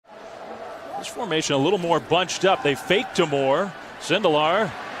This formation a little more bunched up. They fake to Moore. Sindelar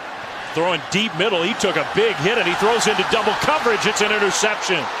throwing deep middle. He took a big hit and he throws into double coverage. It's an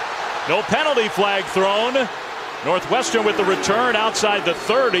interception. No penalty flag thrown. Northwestern with the return outside the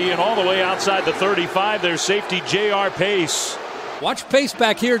 30 and all the way outside the 35. Their safety J.R. Pace. Watch Pace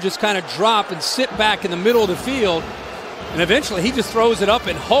back here just kind of drop and sit back in the middle of the field. And eventually he just throws it up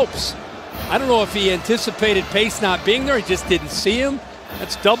and hopes. I don't know if he anticipated Pace not being there. He just didn't see him.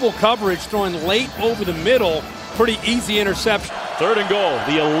 That's double coverage, throwing late over the middle. Pretty easy interception. 3rd and goal,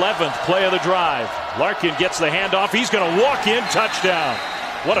 the 11th play of the drive. Larkin gets the handoff. He's going to walk in, touchdown.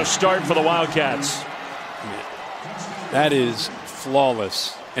 What a start for the Wildcats. That is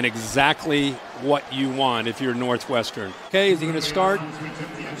flawless and exactly what you want if you're Northwestern. Okay, is he going to start?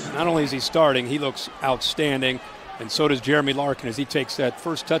 Not only is he starting, he looks outstanding, and so does Jeremy Larkin as he takes that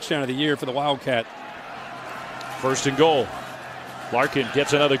first touchdown of the year for the Wildcat. 1st and goal. Larkin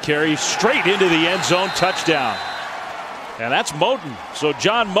gets another carry straight into the end zone, touchdown. And that's Moten. So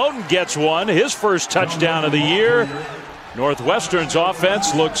John Moten gets one, his first touchdown of the year. Northwestern's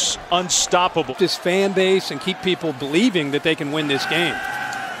offense looks unstoppable. This fan base and keep people believing that they can win this game.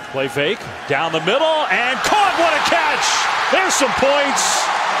 Play fake, down the middle, and caught. What a catch! There's some points.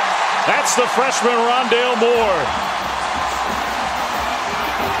 That's the freshman Rondale Moore.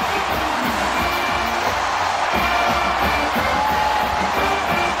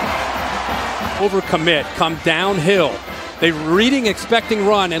 Overcommit, come downhill. They're reading, expecting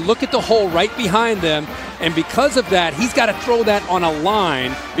run, and look at the hole right behind them. And because of that, he's got to throw that on a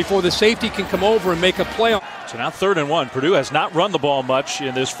line before the safety can come over and make a play. So now 3rd and 1. Purdue has not run the ball much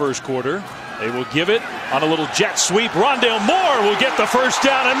in this first quarter. They will give it on a little jet sweep. Rondale Moore will get the first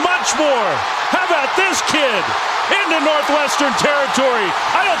down and much more. How about this kid? Into Northwestern territory.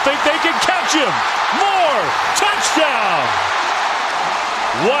 I don't think they can catch him. Moore, touchdown.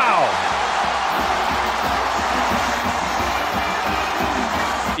 Wow.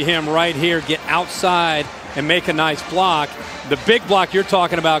 Him right here get outside and make a nice block. The big block you're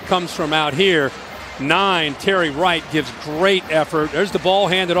talking about comes from out here. 9, Terry Wright gives great effort. There's the ball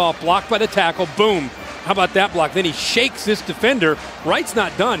handed off, blocked by the tackle. Boom. How about that block? Then he shakes this defender. Wright's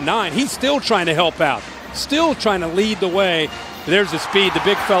not done. 9, he's still trying to help out. Still trying to lead the way. There's the speed. The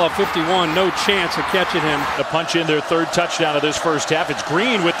big fella, 51, no chance of catching him. To punch in their 3rd touchdown of this first half. It's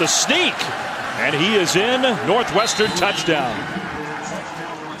Green with the sneak. And he is in. Northwestern touchdown.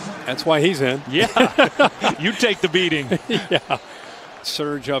 That's why he's in. Yeah, you take the beating. Yeah.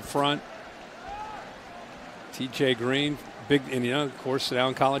 Surge up front. TJ Green, big, and of course, now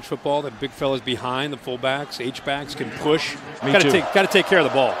in college football, the big fellas behind the fullbacks, H-backs can push. Got to take care of the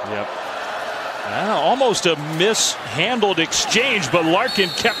ball. Yep. Almost a mishandled exchange, but Larkin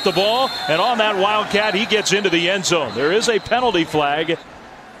kept the ball, and on that Wildcat, he gets into the end zone. There is a penalty flag.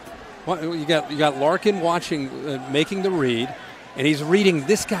 Well, you got Larkin watching, making the read. And he's reading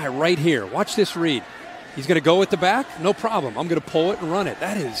this guy right here. Watch this read. He's going to go at the back? No problem. I'm going to pull it and run it.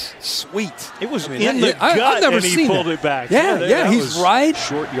 That is sweet. It was in the gut I've never and he seen pulled that. it back. Yeah, he's right.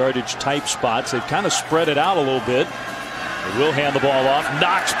 Short yardage type spots. They've kind of spread it out a little bit. They will hand the ball off.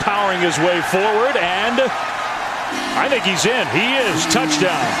 Knox powering his way forward, and I think he's in. He is.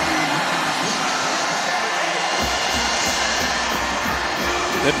 Touchdown.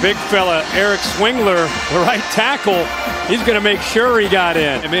 That big fella, Eric Swingler, the right tackle, he's going to make sure he got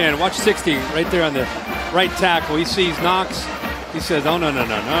in. And man, watch 60 right there on the right tackle. He sees Knox. He says, "Oh, no.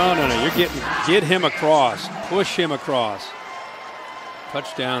 You're get him across. Push him across."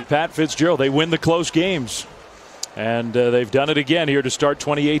 Touchdown. Pat Fitzgerald, they win the close games. And they've done it again here to start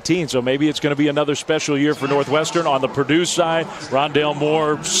 2018. So maybe it's going to be another special year for Northwestern. On the Purdue side, Rondale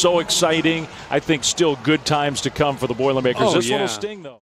Moore, so exciting. I think still good times to come for the Boilermakers. This one will sting, though.